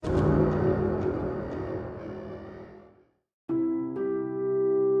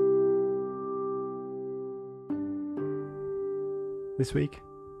This week,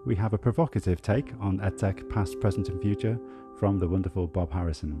 we have a provocative take on EdTech past, present and future from the wonderful Bob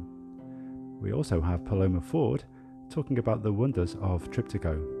Harrison. We also have Paloma Ford talking about the wonders of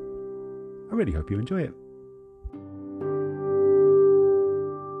Triptycho. I really hope you enjoy it.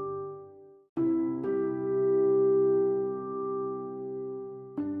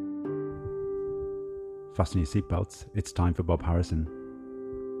 Fasten your seatbelts, it's time for Bob Harrison.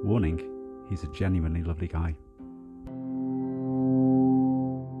 Warning, he's a genuinely lovely guy.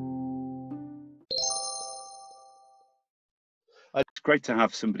 It's great to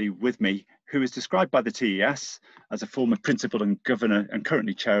have somebody with me who is described by the TES as a former principal and governor and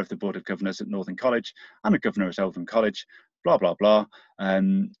currently chair of the Board of Governors at Northern College and a governor at Oldham College, blah, blah, blah.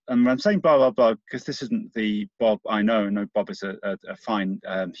 And I'm saying blah, blah, blah, because this isn't the Bob I know. I know Bob is a fine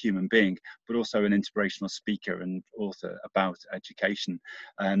human being, but also an inspirational speaker and author about education.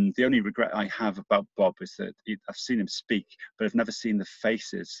 And the only regret I have about Bob is that I've seen him speak, but I've never seen the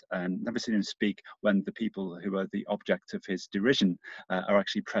faces and never seen him speak when the people who are the object of his derision are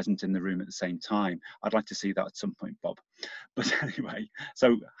actually present in the room at the same time. I'd like to see that at some point, Bob. But anyway,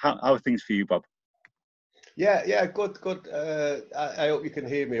 so how are things for you, Bob? Yeah, good. I hope you can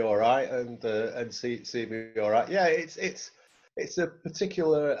hear me all right and see me all right. Yeah, it's a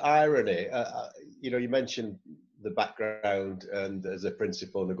particular irony. You mentioned the background and as a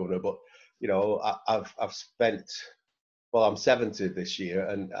principal and a governor, but I've spent. Well, I'm 70 this year,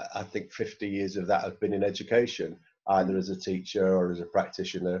 and I think 50 years of that have been in education, either as a teacher or as a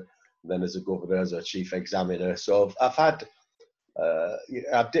practitioner, and then as a governor, as a chief examiner. So I've had.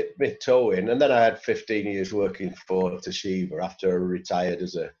 I've dipped my toe in, and then I had 15 years working for Toshiba after I retired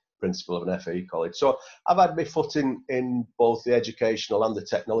as a principal of an FE college. So I've had my foot in both the educational and the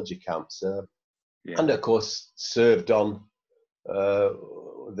technology camps, and of course served on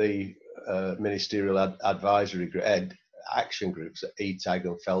the ministerial advisory action groups at ETAG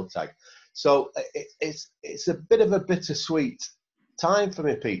and FELTAG. So it's a bit of a bittersweet time for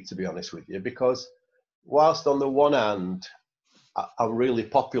me, Pete, to be honest with you, because whilst on the one hand I'm really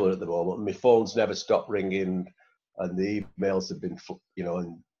popular at the moment. My phone's never stopped ringing, and the emails have been,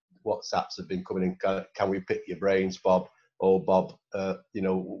 and WhatsApps have been coming in. Can we pick your brains, Bob? Oh, Bob,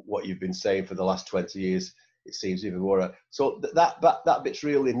 what you've been saying for the last 20 years. It seems even more. So that bit's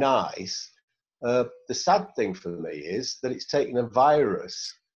really nice. The sad thing for me is that it's taken a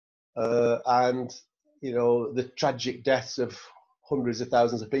virus, and the tragic deaths of hundreds of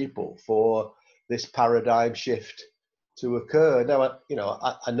thousands of people for this paradigm shift to occur. Now,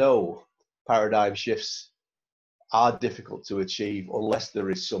 I know paradigm shifts are difficult to achieve unless there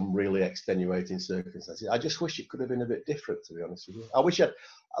is some really extenuating circumstances. I just wish it could have been a bit different, to be honest with you. I wish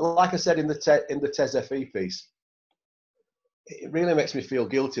like I said in the TES FE piece, it really makes me feel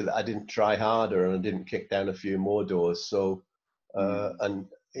guilty that I didn't try harder and I didn't kick down a few more doors. So,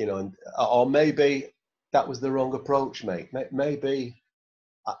 or maybe that was the wrong approach, mate. Maybe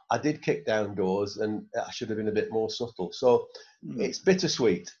I did kick down doors, and I should have been a bit more subtle. So it's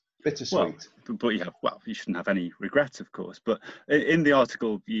bittersweet. Well, but you shouldn't have any regrets, of course. But in the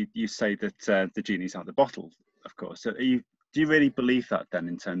article, you say that the genie's out of the bottle, of course. So do you really believe that then,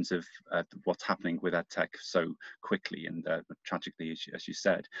 in terms of what's happening with EdTech so quickly and tragically, as you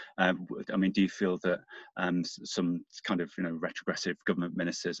said? Do you feel that some kind of retrogressive government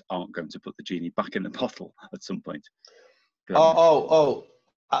ministers aren't going to put the genie back in the bottle at some point?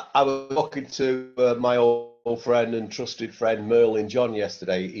 I was talking to my old friend and trusted friend Merlin John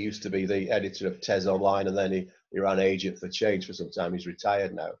yesterday. He used to be the editor of TES Online, and then he ran Agent for Change for some time. He's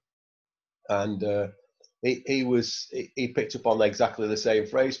retired now, and he picked up on exactly the same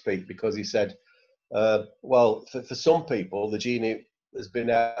phrase, Pete, because he said, "Well, for some people, the genie has been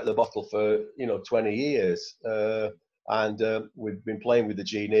out of the bottle for 20 years, and we've been playing with the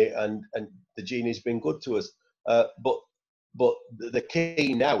genie, and the genie's been good to us, But the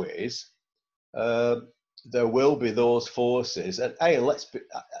key now is there will be those forces, and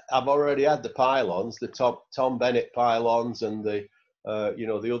I've already had the pylons, the Tom Bennett pylons, and the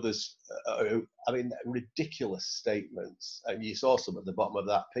others. Ridiculous statements. And you saw some at the bottom of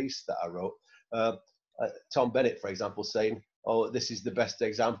that piece that I wrote. Tom Bennett, for example, saying, "Oh, this is the best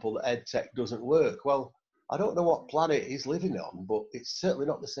example that EdTech doesn't work." Well, I don't know what planet he's living on, but it's certainly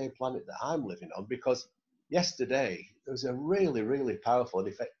not the same planet that I'm living on, because yesterday there was a really, really powerful, and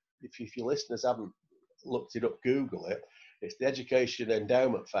if your listeners haven't looked it up, Google it. It's the Education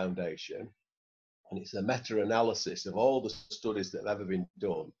Endowment Foundation, and it's a meta-analysis of all the studies that have ever been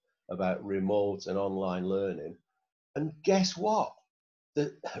done about remote and online learning. And guess what?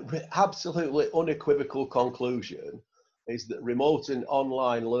 The absolutely unequivocal conclusion is that remote and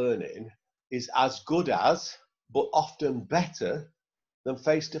online learning is as good as, but often better than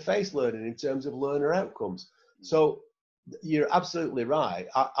face-to-face learning in terms of learner outcomes. So you're absolutely right.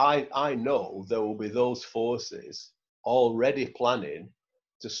 I know there will be those forces already planning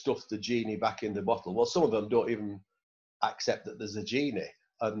to stuff the genie back in the bottle. Well, some of them don't even accept that there's a genie,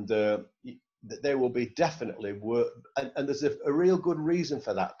 and they will be definitely and there's a real good reason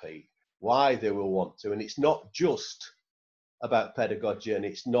for that, Pete, why they will want to. And it's not just about pedagogy, and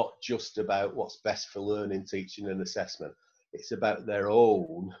it's not just about what's best for learning, teaching and assessment. It's about their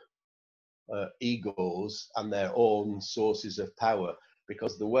own egos and their own sources of power,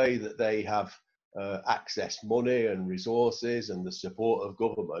 because the way that they have accessed money and resources and the support of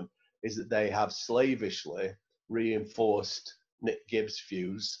government is that they have slavishly reinforced Nick Gibbs'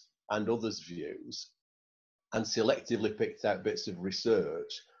 views and others' views, and selectively picked out bits of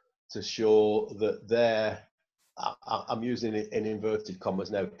research to show that their, I'm using it in inverted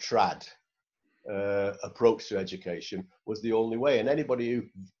commas now, trad approach to education was the only way. And anybody who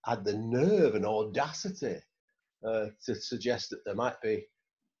had the nerve and audacity to suggest that there might be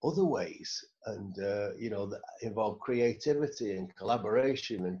other ways, and that involve creativity and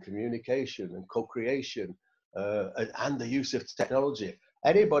collaboration and communication and co-creation and the use of technology.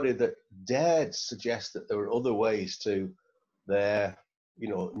 Anybody that dared suggest that there were other ways to their,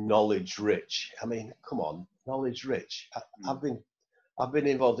 knowledge rich. I mean, come on, knowledge rich. I've been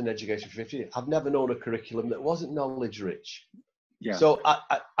involved in education for 15 years. I've never known a curriculum that wasn't knowledge rich. Yeah. So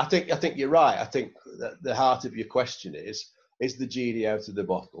I think you're right. I think that the heart of your question is the genie out of the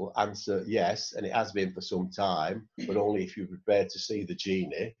bottle? Answer, yes, and it has been for some time, but only if you're prepared to see the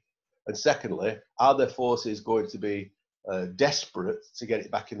genie. And secondly, are there forces going to be desperate to get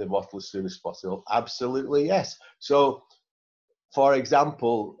it back in the bottle as soon as possible? Absolutely, yes. So, for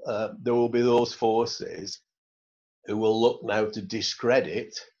example, there will be those forces who will look now to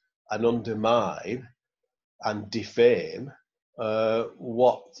discredit and undermine and defame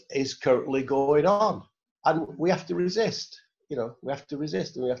what is currently going on. And we have to resist. We have to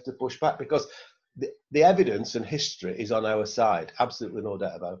resist and we have to push back, because the evidence and history is on our side. Absolutely no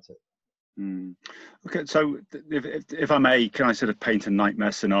doubt about it. Okay, so if I may, can I sort of paint a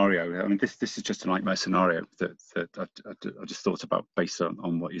nightmare scenario? I mean, this is just a nightmare scenario that I just thought about based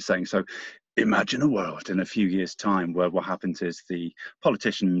on what you're saying. So imagine a world in a few years' time where what happens is the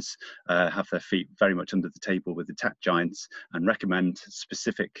politicians have their feet very much under the table with the tech giants and recommend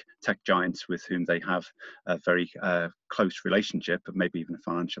specific tech giants with whom they have a very close relationship, maybe even a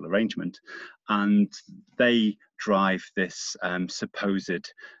financial arrangement, and they drive this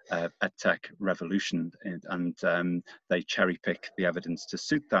supposed edtech revolution, and they cherry pick the evidence to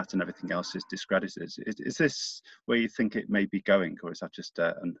suit that, and everything else is discredited. Is this where you think it may be going, or is that just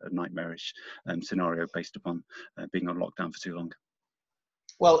a nightmarish scenario based upon being on lockdown for too long?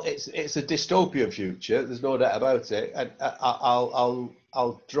 Well, it's a dystopian future. There's no doubt about it. And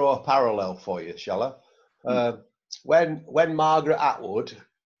I'll draw a parallel for you, shall I? When Margaret Atwood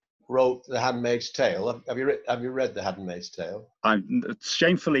wrote The Handmaid's Tale, have you read The Handmaid's Tale? I'm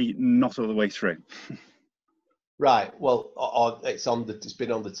shamefully not all the way through. Right. Well, it's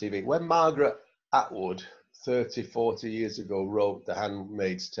been on the TV. When Margaret Atwood 30, 40 years ago wrote The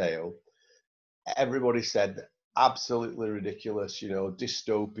Handmaid's Tale, everybody said absolutely ridiculous,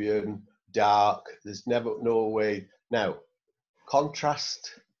 dystopian, dark. There's no way. Now,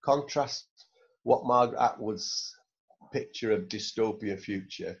 contrast what Margaret Atwood's picture of dystopia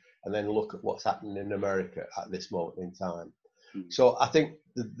future, and then look at what's happening in America at this moment in time. So I think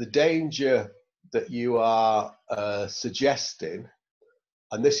the danger that you are suggesting,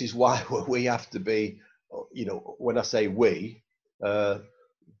 and this is why we have to be, when I say we,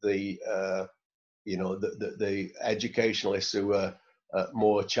 the educationalists who are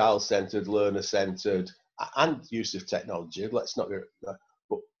more child-centered, learner-centered, and use of technology. Let's not get that,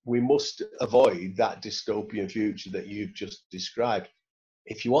 but we must avoid that dystopian future that you've just described.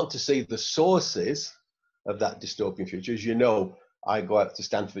 If you want to see the sources of that dystopian future, as you know, I go out to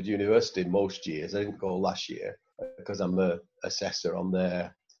Stanford University most years. I didn't go last year because I'm an assessor on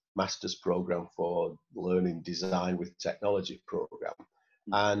their master's program for learning design with technology program.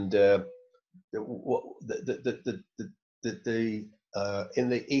 And in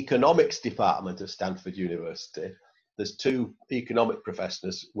the economics department of Stanford University, there's two economic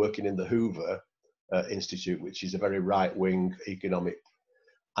professors working in the Hoover Institute, which is a very right-wing economic.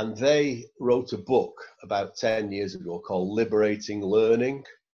 And they wrote a book about 10 years ago called Liberating Learning.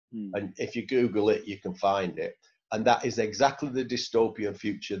 And if you Google it, you can find it. And that is exactly the dystopian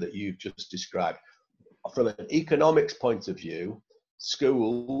future that you've just described. From an economics point of view,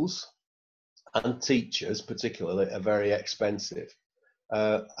 schools and teachers particularly are very expensive.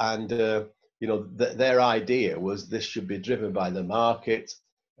 And you know, their idea was this should be driven by the market.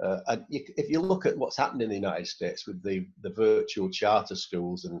 And if you look at what's happened in the United States with the virtual charter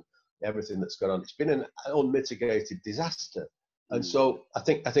schools and everything that's gone on, it's been an unmitigated disaster. And so I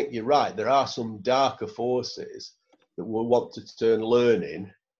think you're right. There are some darker forces that will want to turn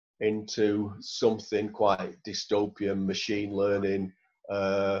learning into something quite dystopian, machine learning,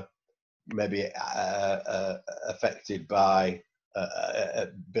 maybe affected by,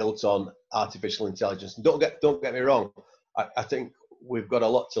 built on artificial intelligence. And don't get me wrong. I think we've got a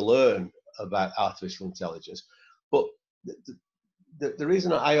lot to learn about artificial intelligence, but the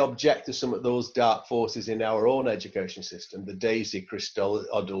reason I object to some of those dark forces in our own education system, the Daisy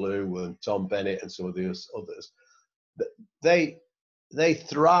Christodoulou and Tom Bennett and some of those others, they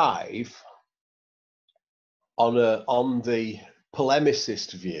thrive on the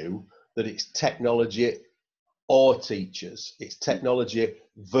polemicist view that it's technology or teachers, it's technology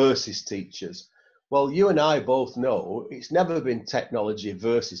versus teachers. Well, you and I both know it's never been technology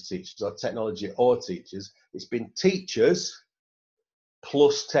versus teachers or technology or teachers. It's been teachers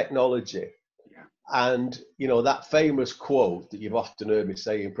plus technology. Yeah. And, you know, that famous quote that you've often heard me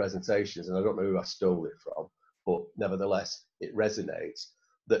say in presentations, and I don't know who I stole it from, but nevertheless, it resonates,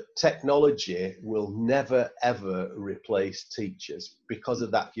 that technology will never, ever replace teachers because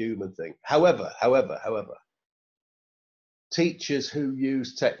of that human thing. However, teachers who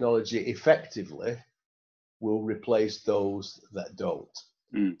use technology effectively will replace those that don't.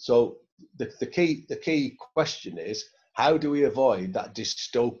 So the key question is, how do we avoid that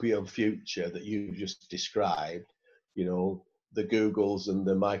dystopian future that you just described? You know, the Googles and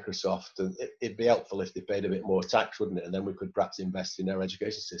the Microsoft, and it'd be helpful if they paid a bit more tax, wouldn't it? And then we could perhaps invest in our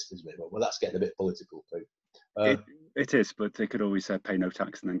education systems a bit more. Well, that's getting a bit political too. It is, but they could always pay no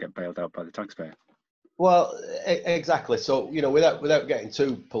tax and then get bailed out by the taxpayer. Well, exactly. So, you know, without getting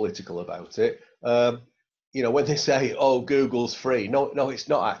too political about it, you know, when they say, "Oh, Google's free," no, it's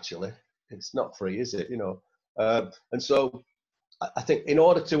not actually. It's not free, is it? You know, and so I think in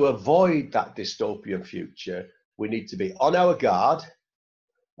order to avoid that dystopian future, we need to be on our guard.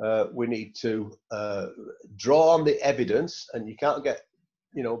 We need to draw on the evidence, and you can't get,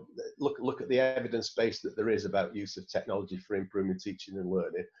 you know, look at the evidence base that there is about use of technology for improving teaching and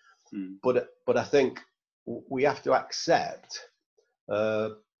learning. But I think we have to accept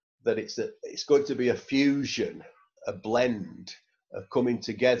that it's going to be a fusion, a blend, a coming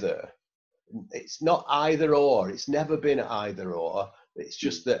together. It's not either or. It's never been either or. It's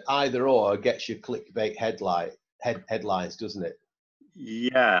just that either or gets you clickbait headlines, doesn't it?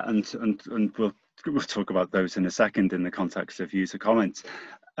 Yeah, and we'll talk about those in a second in the context of user comments.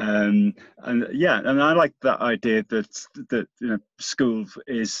 And I like that idea that you know, school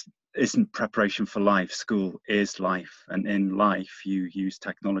isn't preparation for life. School is life, and in life you use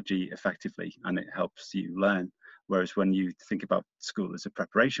technology effectively, and it helps you learn. Whereas when you think about school as a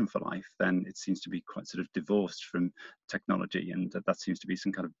preparation for life, then it seems to be quite sort of divorced from technology, and that seems to be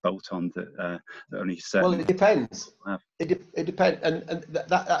some kind of bolt-on that only certain. Well, it depends. It depends, and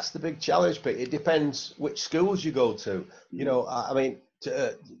that's the big challenge, Pete. It depends which schools you go to. You know, I mean,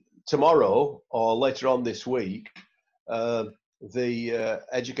 tomorrow or later on this week, the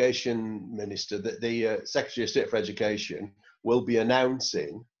education minister, the Secretary of State for Education, will be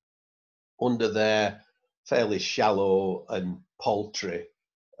announcing under their fairly shallow and paltry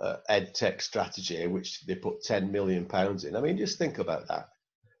EdTech strategy, which they put £10 million in. I mean, just think about that.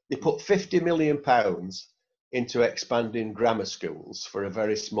 They put £50 million into expanding grammar schools for a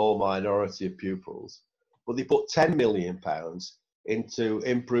very small minority of pupils, but they put £10 million into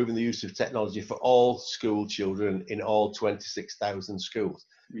improving the use of technology for all school children in all 26,000 schools.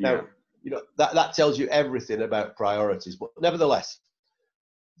 Yeah. Now, you know, that tells you everything about priorities, but nevertheless,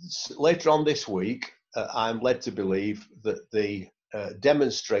 later on this week, I'm led to believe that the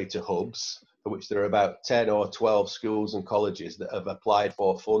demonstrator hubs, for which there are about 10 or 12 schools and colleges that have applied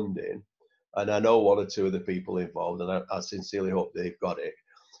for funding, and I know one or two of the people involved, and I sincerely hope they've got it.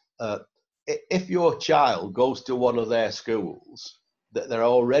 If your child goes to one of their schools that they're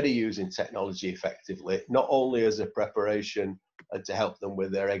already using technology effectively, not only as a preparation and to help them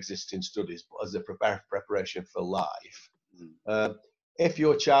with their existing studies, but as a preparation for life. If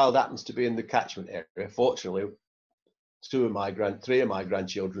your child happens to be in the catchment area, fortunately, three of my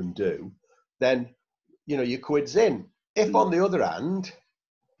grandchildren do, then, you know, your quid's in. If on the other hand,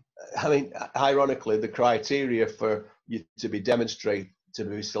 I mean, ironically, the criteria for you to be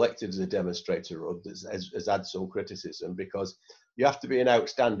selected as a demonstrator has had some criticism, because you have to be an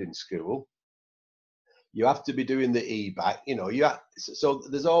outstanding school, you have to be doing the EBAC, you know, so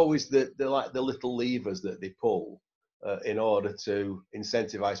there's always the little levers that they pull in order to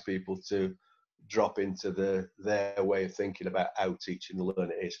incentivize people to drop into their way of thinking about how teaching and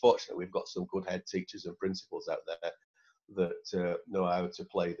learning is. Fortunately, we've got some good head teachers and principals out there that know how to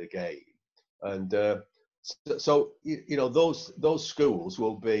play the game. And so those schools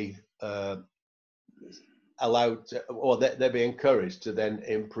will be allowed to, or they'll be encouraged to then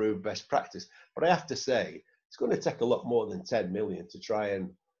improve best practice. But I have to say, it's going to take a lot more than 10 million to try and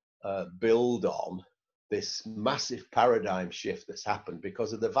build on this massive paradigm shift that's happened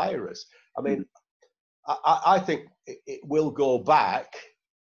because of the virus. I mean, I think it will go back,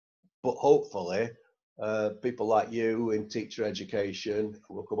 but hopefully people like you in teacher education,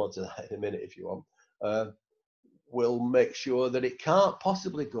 we'll come on to that in a minute if you want, will make sure that it can't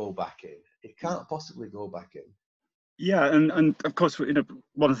possibly go back in. It can't possibly go back in. Yeah, and of course,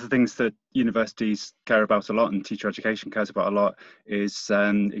 one of the things that universities care about a lot and teacher education cares about a lot is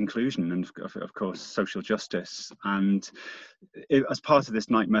inclusion and, of course, social justice. And as part of this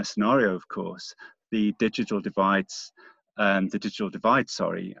nightmare scenario, of course, the digital divide,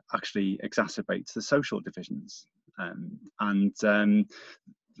 actually exacerbates the social divisions.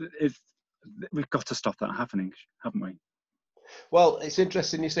 We've got to stop that happening, haven't we? Well, it's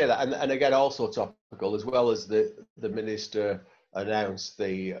interesting you say that, and again, also topical, as well as the minister announced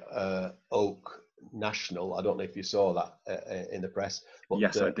the Oak National. I don't know if you saw that in the press, but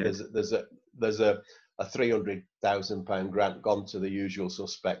yes, I did. There's a £300,000 grant gone to the usual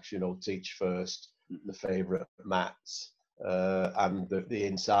suspects. Teach First, the favourite Mats, and the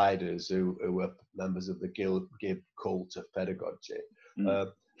insiders who are members of the Gibb cult of pedagogy.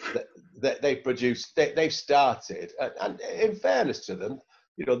 They've started, and in fairness to them,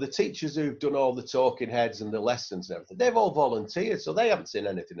 the teachers who've done all the talking heads and the lessons and everything, they've all volunteered, so they haven't seen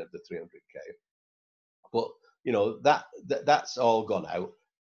anything of the 300k. But that's all gone out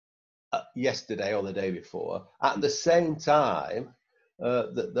yesterday or the day before. At the same time,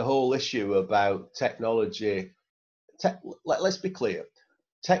 the whole issue about technology. Let's be clear: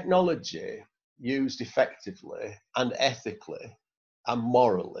 technology used effectively and ethically and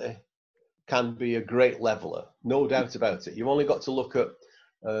morally can be a great leveler, no doubt about it. You've only got to look at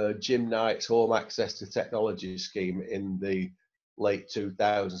Jim Knight's home access to technology scheme in the late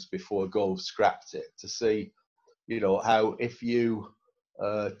 2000s before Gove scrapped it to see, how if you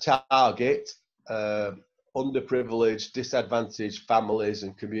target underprivileged, disadvantaged families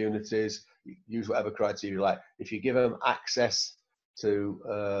and communities, use whatever criteria you like, if you give them access to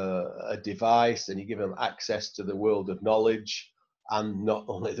a device and you give them access to the world of knowledge, and not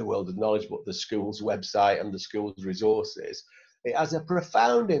only the world of knowledge, but the school's website and the school's resources, it has a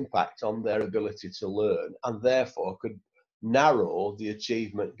profound impact on their ability to learn and therefore could narrow the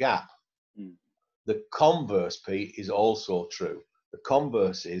achievement gap. The converse, Pete, is also true. The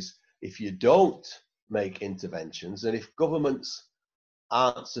converse is if you don't make interventions, and if governments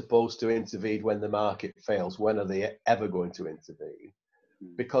aren't supposed to intervene when the market fails, when are they ever going to intervene?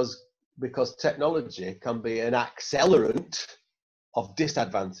 Because technology can be an accelerant of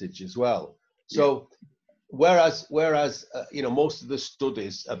disadvantage as well. So whereas most of the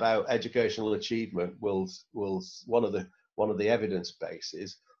studies about educational achievement will one of the evidence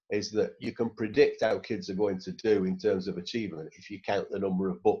bases is that you can predict how kids are going to do in terms of achievement if you count the number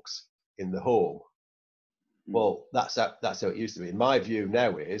of books in the home. Well, that's how it used to be. My view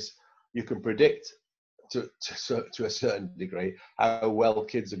now is you can predict to a certain degree how well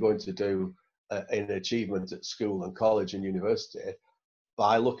kids are going to do in achievement at school and college and university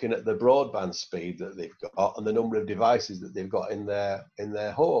by looking at the broadband speed that they've got and the number of devices that they've got in their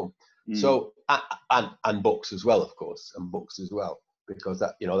home. So and books as well, of course, because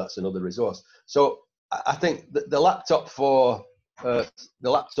that's another resource. So I think the laptop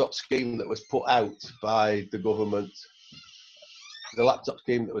scheme that was put out by the government,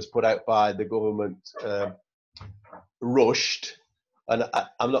 rushed, and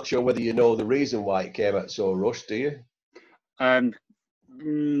I'm not sure whether you know the reason why it came out so rushed. Do you? Go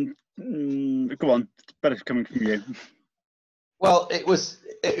on. It's better coming from you. Well, it was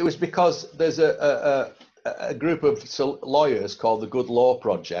because there's a group of lawyers called the Good Law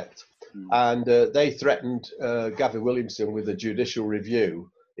Project, and they threatened Gavin Williamson with a judicial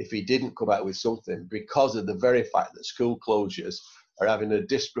review if he didn't come out with something, because of the very fact that school closures are having a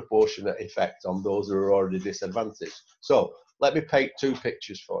disproportionate effect on those who are already disadvantaged. So let me paint two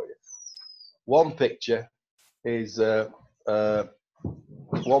pictures for you. One picture is a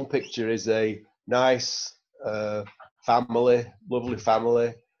nice lovely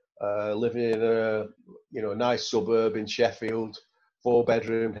family living in a nice suburb in Sheffield,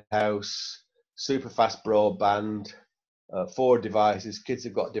 4-bedroom house, super fast broadband, 4 devices. Kids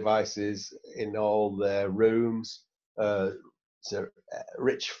have got devices in all their rooms. It's a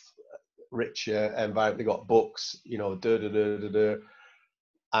rich richer environment. They got books, you know,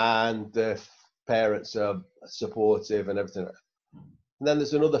 and the parents are supportive and everything. And then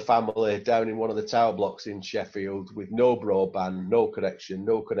there's another family down in one of the tower blocks in Sheffield with no broadband, no connection,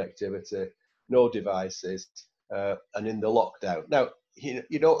 no connectivity, no devices, and in the lockdown. Now,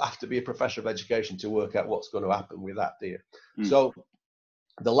 you don't have to be a professor of education to work out what's going to happen with that, do you? So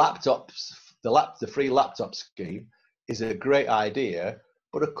the laptops, the free laptop scheme is a great idea,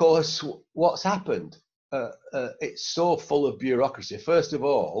 but of course, what's happened? It's so full of bureaucracy. First of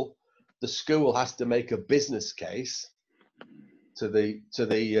all, the school has to make a business case to the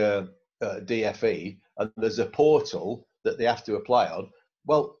DFE, and there's a portal that they have to apply on.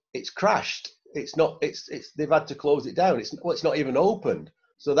 Well, it's crashed. It's not. It's they've had to close it down. It's not even opened.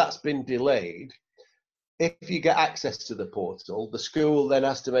 So that's been delayed. If you get access to the portal, the school then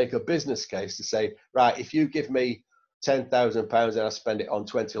has to make a business case to say, right, if you give me £10,000 and I spend it on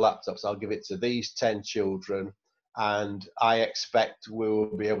 20 laptops, I'll give it to these 10 children, and I expect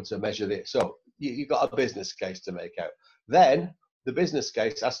we'll be able to measure it. So you've got a business case to make out. Then the business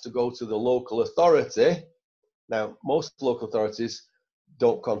case has to go to the local authority. Now, most local authorities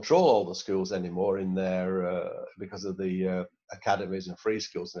don't control all the schools anymore in their because of the academies and free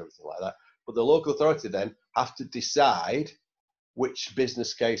schools and everything like that. But the local authority then have to decide which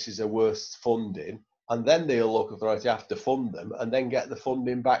business cases are worth funding, and then the local authority have to fund them and then get the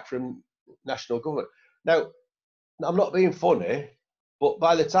funding back from national government. Now, I'm not being funny, but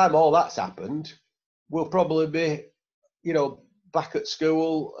by the time all that's happened, we'll probably be, you know, back at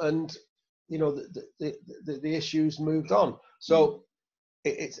school, and you know the issues moved on. So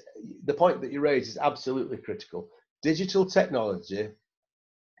it's the point that you raise is absolutely critical. Digital technology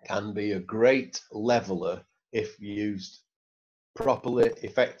can be a great leveler if used properly,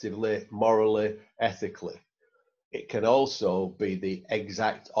 effectively, morally, ethically. It can also be the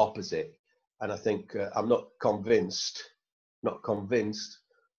exact opposite. And I think I'm not convinced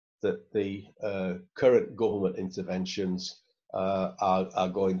that the current government interventions are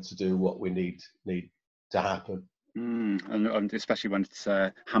going to do what we need to happen. And especially when it's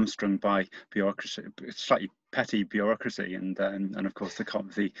hamstrung by bureaucracy, slightly petty bureaucracy, and of course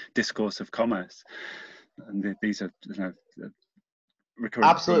the discourse of commerce, and these are, you know, recurrent.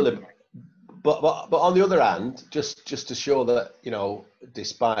 Absolutely, but on the other hand, just to show that, you know,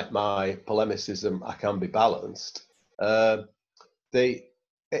 despite my polemicism, I can be balanced. If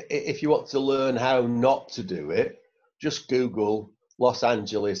you want to learn how not to do it, just Google Los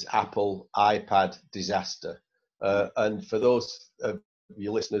Angeles Apple iPad disaster. And for those of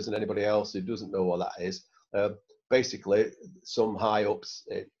your listeners and anybody else who doesn't know what that is, basically some high ups,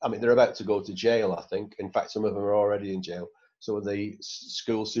 I mean, they're about to go to jail, I think. In fact, some of them are already in jail. So the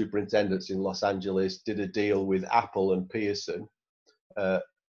school superintendents in Los Angeles did a deal with Apple and Pearson at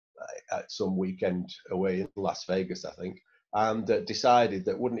some weekend away in Las Vegas, I think, and decided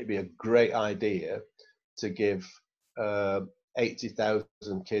that wouldn't it be a great idea to give 80,000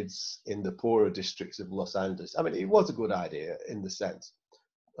 kids in the poorer districts of Los Angeles. I mean, it was a good idea in the sense,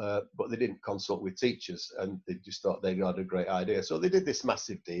 but they didn't consult with teachers, and they just thought they had a great idea. So they did this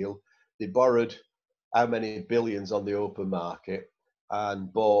massive deal. They borrowed how many billions on the open market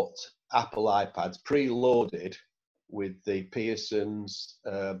and bought Apple iPads preloaded with the Pearson's,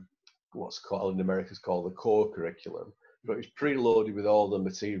 what's called in America is called the core curriculum, but it was preloaded with all the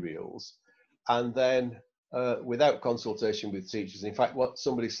materials. And then without consultation with teachers. In fact, what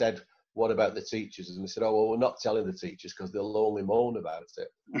somebody said, what about the teachers? And they said, oh, well, we're not telling the teachers because they'll only moan about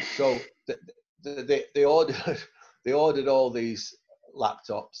it. So they ordered all these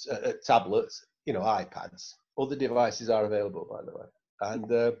laptops, tablets, you know, iPads. Other devices are available, by the way.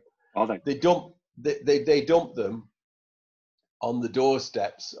 And are they? They dumped them on the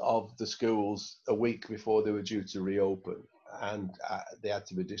doorsteps of the schools a week before they were due to reopen, and they had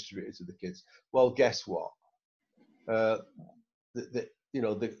to be distributed to the kids. Well, guess what? The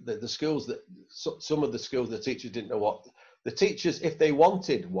schools that some of the schools, the teachers didn't know what the teachers, if they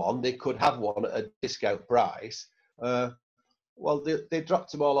wanted one, they could have one at a discount price. Well, they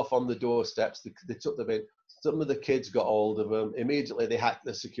dropped them all off on the doorsteps. They took them in. Some of the kids got hold of them immediately. They hacked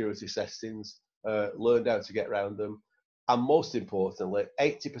the security settings, learned how to get around them, and most importantly,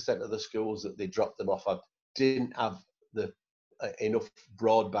 80% of the schools that they dropped them off at didn't have the enough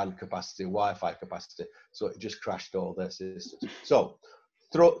broadband capacity, Wi-Fi capacity, so it just crashed all their systems. So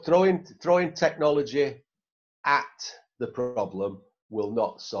throwing technology at the problem will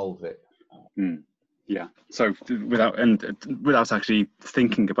not solve it. Yeah. So without actually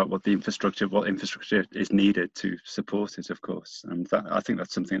thinking about what infrastructure is needed to support it, of course, and I think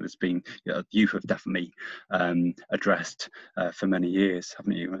that's something that's been, you have definitely addressed for many years,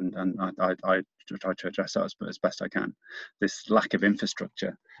 haven't you? And I try to address that as best I can. This lack of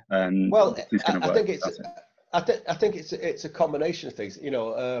infrastructure. Well, is going to I work. think I think it's a combination of things.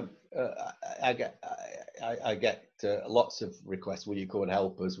 I get lots of requests. Will you come and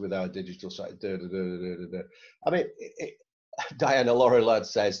help us with our digital site? I mean, Diana Laurillard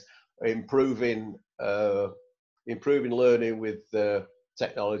says improving learning with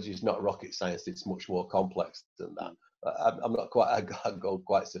technology is not rocket science. It's much more complex than that. I'm not quite. I go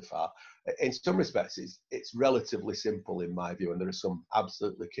quite so far. In some respects, it's relatively simple in my view, and there are some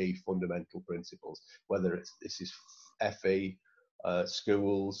absolutely key fundamental principles. Whether this is FE,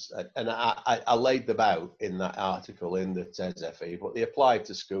 schools, and I laid them out in that article in the TES FE, but they apply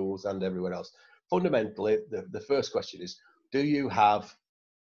to schools and everywhere else. Fundamentally, the first question is: do you have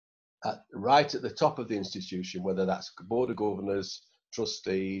right at the top of the institution, whether that's board of governors,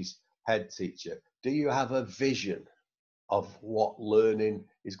 trustees, head teacher, do you have a vision of what learning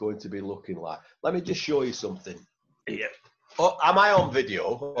is going to be looking like? Let me just show you something here. Oh, am I on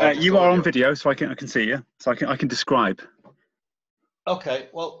video? You are on video, so I can see you, so I can describe. Okay,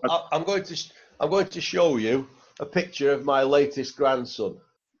 well, I'm going to show you a picture of my latest grandson.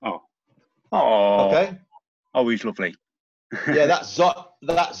 Oh, okay. Oh, he's lovely. Yeah, that's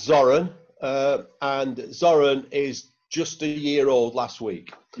Zoran, and Zoran is just a year old last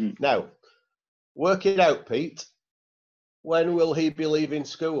week. Now, work it out, Pete. When will he be leaving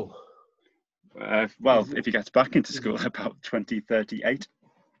school? Well, if he gets back into school, about 2038.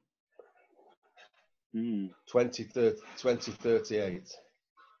 2038.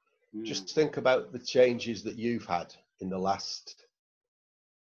 Just think about the changes that you've had in the last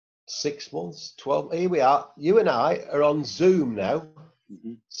 6 months, 12. Here we are. You and I are on Zoom now.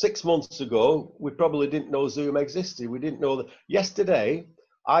 6 months ago, we probably didn't know Zoom existed. We didn't know that. Yesterday,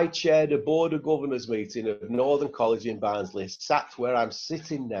 I chaired a board of governors meeting of Northern College in Barnsley, sat where I'm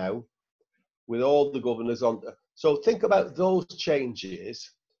sitting now with all the governors on. So think about those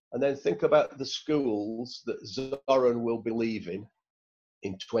changes, and then think about the schools that Zoran will be leaving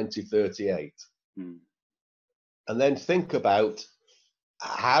in 2038. And then think about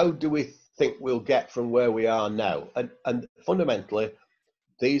how do we think we'll get from where we are now? And fundamentally,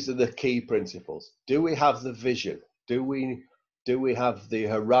 these are the key principles. Do we have the vision? Do we have the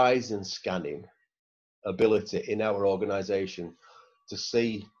horizon scanning ability in our organization to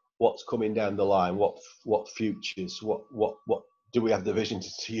see what's coming down the line, what futures, what do we have the vision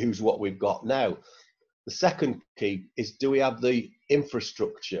to use what we've got now? The second key is, do we have the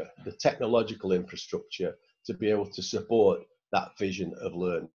infrastructure, the technological infrastructure to be able to support that vision of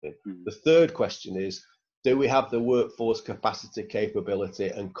learning? The third question is, do we have the workforce capacity, capability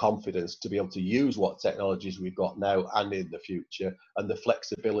and confidence to be able to use what technologies we've got now and in the future, and the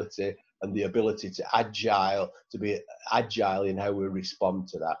flexibility and the ability to be agile in how we respond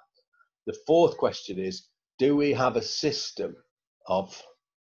to that? The fourth question is, do we have a system of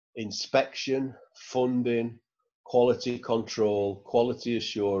inspection, funding, quality control, quality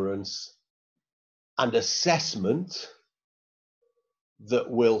assurance and assessment that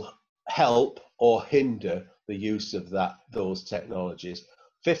will help or hinder the use of those technologies?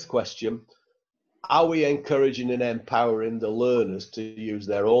 Fifth question, are we encouraging and empowering the learners to use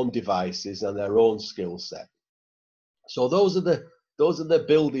their own devices and their own skill set? So those are the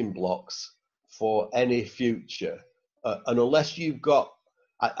building blocks for any future. And unless you've got,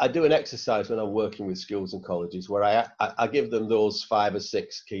 I do an exercise when I'm working with schools and colleges where I give them those 5 or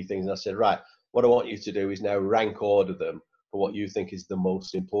 6 key things, and I said, right, what I want you to do is now rank order them for what you think is the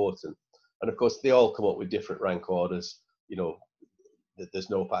most important. And of course, they all come up with different rank orders. You know,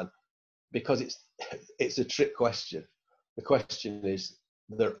 there's no pattern, because it's a trick question. The question is,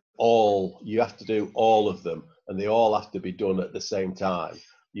 you have to do all of them, and they all have to be done at the same time.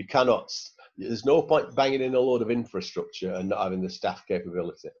 You cannot. There's no point banging in a load of infrastructure and not having the staff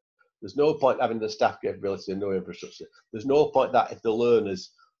capability. There's no point having the staff capability and no infrastructure. There's no point that if the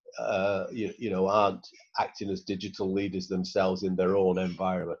learners aren't acting as digital leaders themselves in their own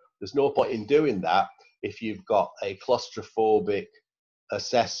environment. There's no point in doing that if you've got a claustrophobic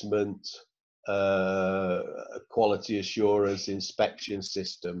assessment, quality assurance inspection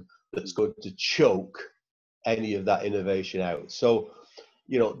system that's going to choke any of that innovation out. So,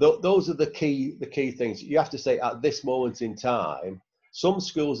 those are the key things. You have to say at this moment in time, some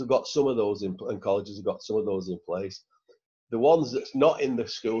schools have got some of those and colleges have got some of those in place. The ones that's not in the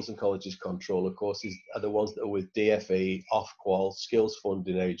schools and colleges control, of course, are the ones that are with DFE, Ofqual, Skills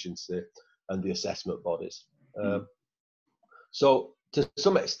Funding Agency, and the assessment bodies. So to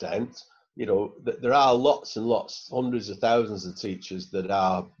some extent, you know, there are lots and lots, hundreds of thousands of teachers that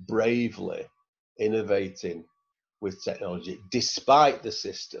are bravely innovating with technology despite the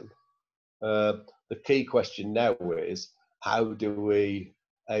system. The key question now is, how do we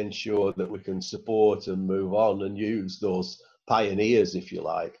ensure that we can support and move on and use those pioneers, if you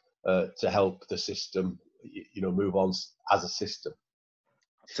like, to help the system, you know, move on as a system?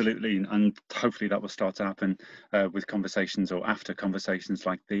 Absolutely, and hopefully that will start to happen with conversations or after conversations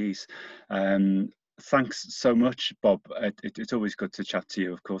like these. Thanks so much, Bob. It's always good to chat to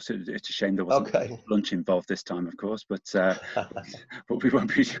you. Of course, it's a shame there wasn't lunch involved this time, of course, but we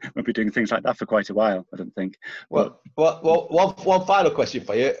won't be doing things like that for quite a while, I don't think. Well, one final question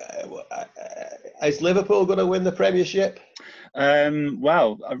for you: is Liverpool going to win the Premiership?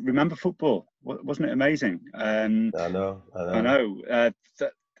 Well, I remember football. Wasn't it amazing? I know.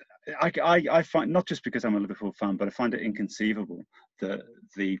 I find, not just because I'm a Liverpool fan, but I find it inconceivable that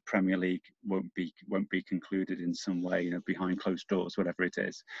the Premier League won't be concluded in some way, you know, behind closed doors, whatever it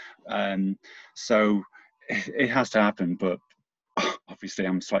is. So it has to happen, but obviously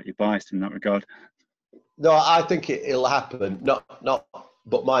I'm slightly biased in that regard. No, I think it'll happen. Not,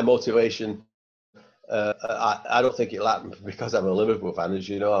 but my motivation. I don't think it'll happen because I'm a Liverpool fan. As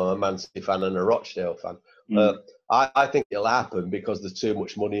you know, I'm a Man City fan and a Rochdale fan. I think it'll happen because there's too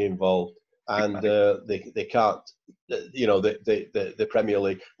much money involved, and they can't. You know, the Premier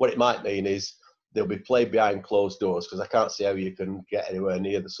League. What it might mean is they'll be played behind closed doors, because I can't see how you can get anywhere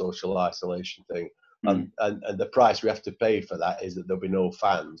near the social isolation thing. And the price we have to pay for that is that there'll be no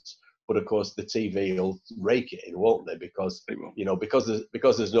fans. But of course, the TV will rake it in, won't they? Because you know, because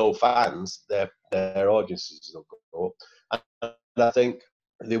there's no fans, their audiences will go up. And I think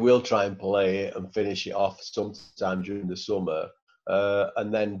they will try and play it and finish it off sometime during the summer,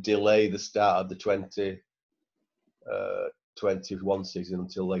 and then delay the start of the 2021 season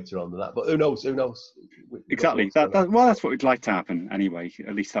until later on than that. But who knows? Exactly. Well, that's what we'd like to happen anyway.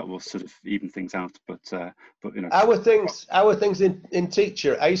 At least that will sort of even things out. But you know, our things in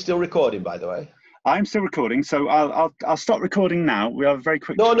teacher. Are you still recording, by the way? I'm still recording, so I'll stop recording now. We have a very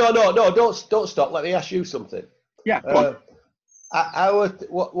quick. No, don't stop. Let me ask you something. Yeah. Go on.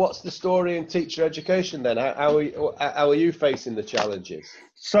 What's the story in teacher education then? How are you facing the challenges?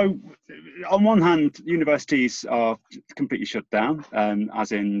 So, on one hand, universities are completely shut down,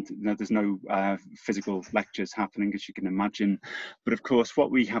 as in, you know, there's no physical lectures happening, as you can imagine. But of course,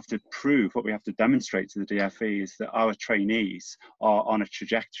 what we have to prove, what we have to demonstrate to the DFE is that our trainees are on a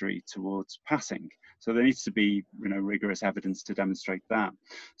trajectory towards passing. So there needs to be, you know, rigorous evidence to demonstrate that.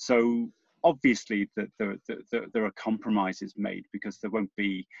 So obviously that there are compromises made, because there won't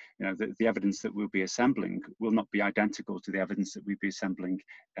be, you know, the evidence that we'll be assembling will not be identical to the evidence that we'd be assembling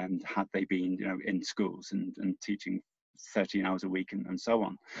and had they been, you know, in schools and teaching 13 hours a week and so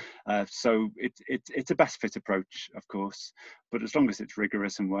on. So it's a best fit approach, of course, but as long as it's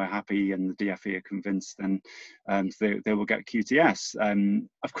rigorous and we're happy and the DFE are convinced, then they will get QTS.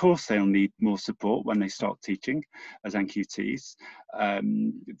 Of course, they'll need more support when they start teaching as NQTs.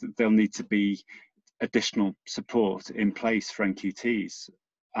 There'll need to be additional support in place for NQTs.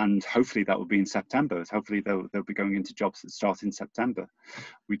 And hopefully that will be in September. Hopefully they'll be going into jobs that start in September.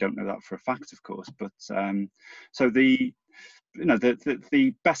 We don't know that for a fact, of course. But so the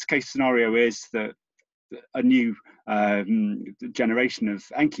best case scenario is that a new generation of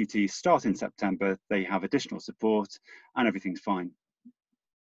NQTs start in September. They have additional support, and everything's fine.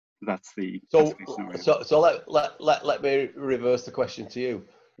 That's the best case scenario. So let me reverse the question to you.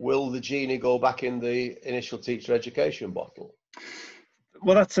 Will the genie go back in the initial teacher education bottle?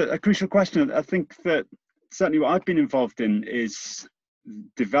 Well, that's a crucial question. I think that certainly what I've been involved in is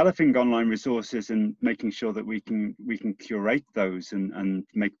developing online resources and making sure that we can curate those and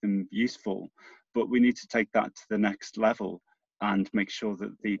make them useful. But we need to take that to the next level and make sure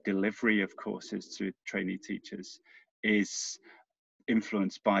that the delivery of courses to trainee teachers is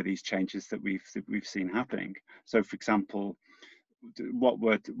influenced by these changes that we've seen happening. So, for example, what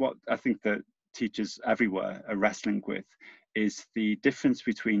I think that teachers everywhere are wrestling with is the difference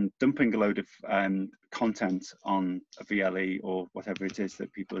between dumping a load of content on a VLE or whatever it is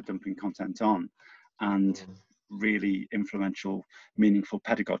that people are dumping content on, and really influential, meaningful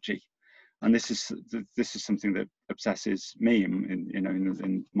pedagogy. And this is something that obsesses me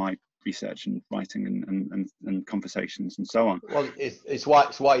in my research and writing and conversations and so on. Well, it's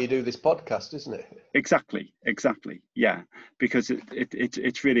why you do this podcast, isn't it? Exactly, yeah, because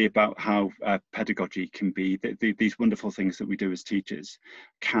it's really about how pedagogy can be, these wonderful things that we do as teachers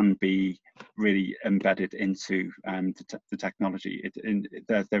can be really embedded into the technology.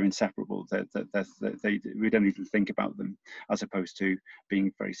 They're inseparable. We don't even think about them, as opposed to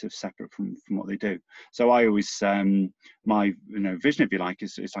being very sort of separate from what they do. So I always, my vision, if you like,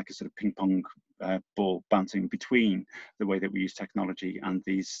 is like a sort of ping pong ball bouncing between the way that we use technology and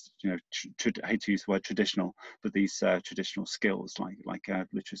these, I hate to use the word traditional, but these traditional skills like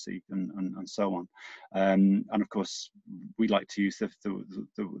literacy and so on. And of course, we like to use the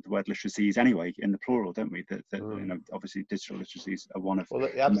word literacies anyway in the plural, don't we? Obviously, digital literacies are one of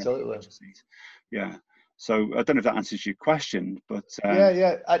absolutely literacies. Yeah. So I don't know if that answers your question, but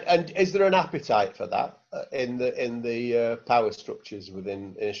yeah. And is there an appetite for that in the power structures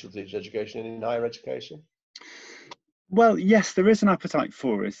within initial teacher education and in higher education? Well, yes, there is an appetite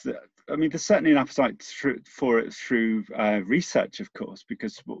for it. I mean, there's certainly an appetite for it through research, of course,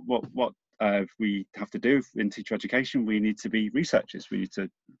 because what we have to do in teacher education, we need to be researchers. We need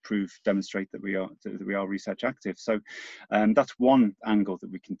to demonstrate that we are research active. So that's one angle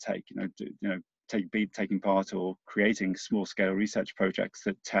that we can take. Taking part or creating small scale research projects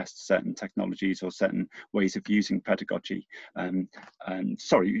that test certain technologies or certain ways of using pedagogy,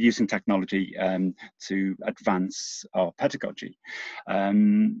 using technology to advance our pedagogy.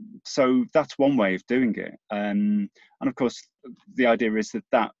 So that's one way of doing it. And of course, the idea is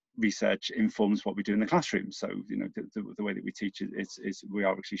that research informs what we do in the classroom. So the way that we teach is we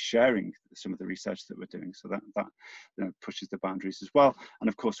are actually sharing some of the research that we're doing, so that pushes the boundaries as well. And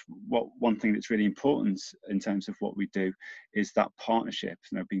of course, one thing that's really important in terms of what we do is that partnership,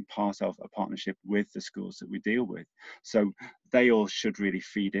 being part of a partnership with the schools that we deal with. So they all should really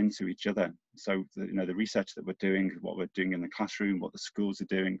feed into each other. So the research that we're doing, what we're doing in the classroom, what the schools are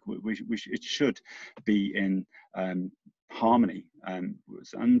doing, it should be in harmony,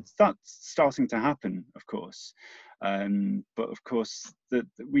 and that's starting to happen, of course. But of course,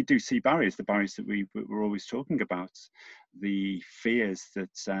 we do see barriers, the barriers that we're always talking about, the fears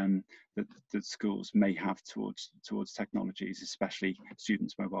that schools may have towards technologies, especially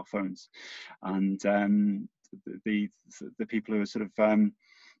students' mobile phones, and the people who are sort of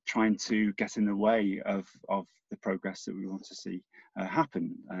trying to get in the way of the progress that we want to see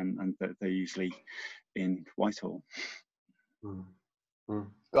happen, and they're usually in Whitehall.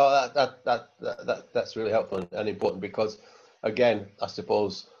 Well, that's really helpful and important, because again, I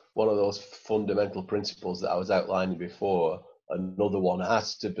suppose one of those fundamental principles that I was outlining before, another one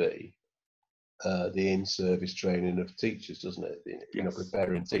has to be the in-service training of teachers, doesn't it? Yes.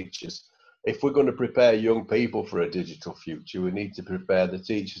 Preparing teachers. If we're going to prepare young people for a digital future, we need to prepare the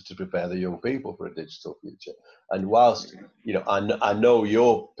teachers to prepare the young people for a digital future. And whilst I know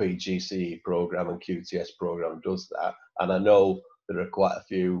your PGCE program and QTS program does that, and I know there are quite a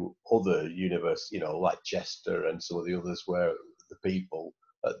few other universities, like Chester and some of the others, where the people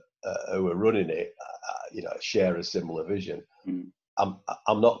who are running it, share a similar vision.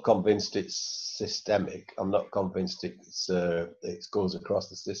 I'm not convinced it's systemic. I'm not convinced it goes across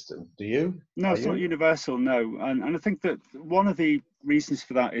the system. Do you? No, it's not universal. No, and I think that one of the reasons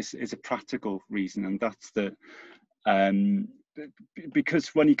for that is a practical reason, and that's that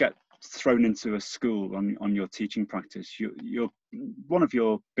because when you get thrown into a school on your teaching practice, you're one of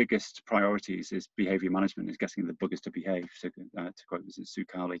your biggest priorities is behaviour management, is getting the buggers to behave, to quote Sue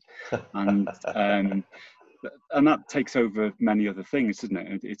Cowley, and that takes over many other things, doesn't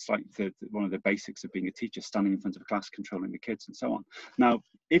it? It's like one of the basics of being a teacher, standing in front of a class, controlling the kids and so on. Now,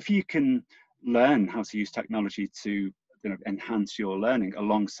 if you can learn how to use technology to enhance your learning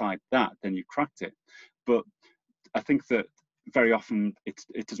alongside that, then you cracked it. But I think that very often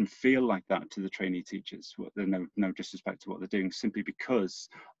it doesn't feel like that to the trainee teachers. No disrespect to what they're doing, simply because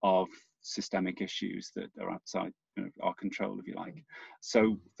of systemic issues that are outside our control, if you like.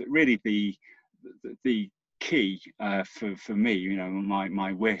 So really the key for me,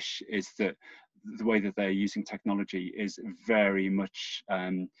 my wish is that the way that they're using technology is very much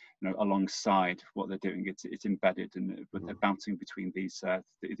alongside what they're doing. It's embedded, and they're bouncing between these the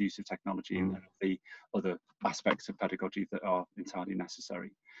use of technology and the other aspects of pedagogy that are entirely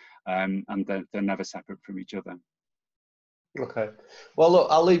necessary, and they're never separate from each other. Okay, well, look,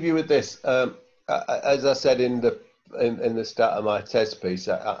 I'll leave you with this. As I said in the start of my TES piece,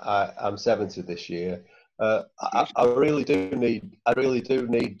 I'm 70 this year. I really do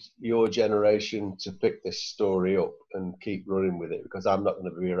need your generation to pick this story up and keep running with it, because I'm not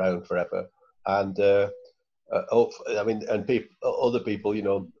going to be around forever. And other people,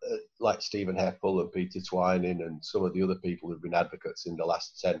 like Stephen Heppel and Peter Twining and some of the other people who've been advocates in the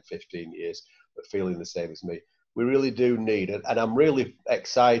last 10, 15 years, but feeling the same as me. We really do need it. And I'm really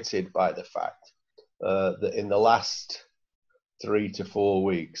excited by the fact that in the last 3 to 4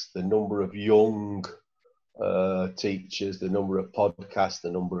 weeks, the number of young teachers, the number of podcasts,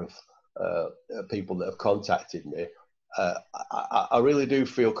 the number of people that have contacted me, I really do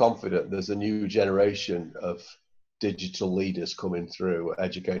feel confident there's a new generation of digital leaders coming through,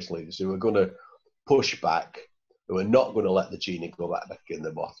 education leaders, who are going to push back, who are not going to let the genie go back in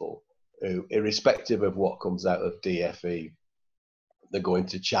the bottle, who, irrespective of what comes out of DFE, they're going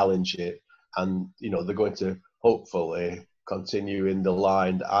to challenge it, and they're going to hopefully continue in the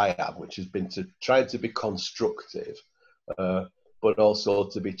line that I have, which has been to try to be constructive, but also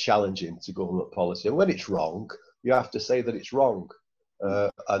to be challenging to government policy. And when it's wrong, you have to say that it's wrong,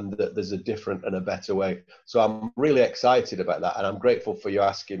 and that there's a different and a better way. So I'm really excited about that, and I'm grateful for you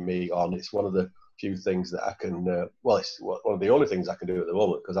asking me on. It's one of the few things that I can, it's one of the only things I can do at the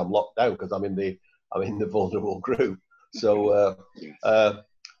moment, because I'm locked down, because I'm in the vulnerable group. So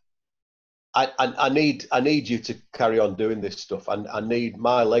I need you to carry on doing this stuff, and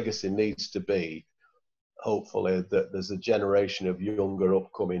my legacy needs to be, hopefully, that there's a generation of younger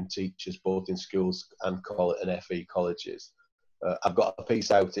upcoming teachers, both in schools and FE colleges. I've got a piece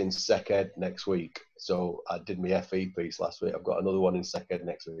out in SecEd next week, so I did my FE piece last week. I've got another one in SecEd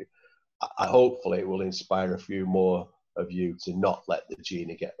next week. Hopefully it will inspire a few more of you to not let the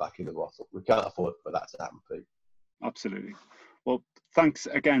genie get back in the bottle. We can't afford for that to happen, Pete. Absolutely. Well, thanks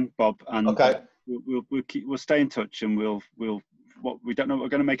again, Bob. And okay, we'll stay in touch, and we don't know what we're going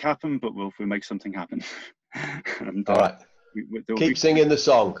to make happen, but we'll make something happen. And, all right. Keep singing the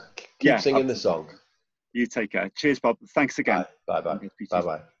song. Keep singing the song. You take care. Cheers, Bob. Thanks again. Bye bye. Bye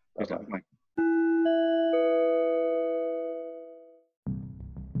bye. Bye.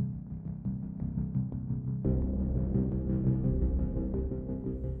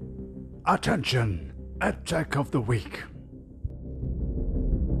 Attention, EdTech of the Week.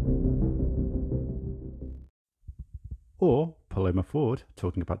 Or Paloma Ford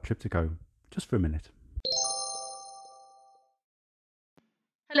talking about Triptiko, just for a minute.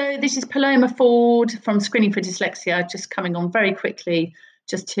 Hello, this is Paloma Ford from Screening for Dyslexia, just coming on very quickly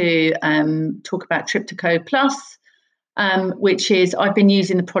just to talk about Triptiko Plus, which is, I've been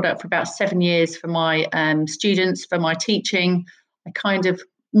using the product for about 7 years for my students, for my teaching. I kind of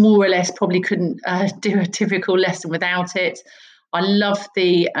more or less probably couldn't do a typical lesson without it. I love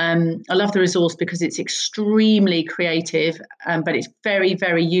the resource because it's extremely creative, but it's very,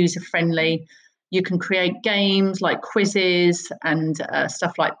 very user friendly. You can create games like quizzes and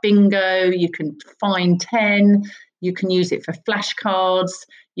stuff like bingo. You can find 10. You can use it for flashcards.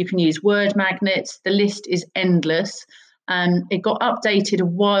 You can use word magnets. The list is endless. It got updated a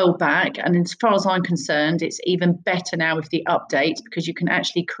while back, and as far as I'm concerned, it's even better now with the update, because you can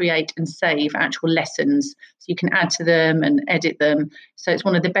actually create and save actual lessons. So you can add to them and edit them. So it's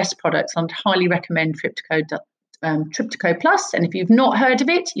one of the best products. I'd highly recommend Triptiko Plus. And if you've not heard of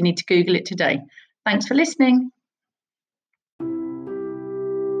it, you need to Google it today. Thanks for listening.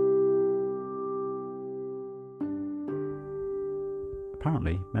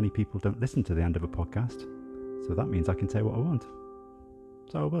 Apparently, many people don't listen to the end of a podcast, so that means I can say what I want.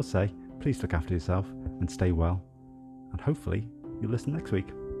 So I will say, please look after yourself and stay well, and hopefully you'll listen next week.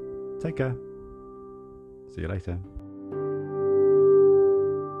 Take care. See you later.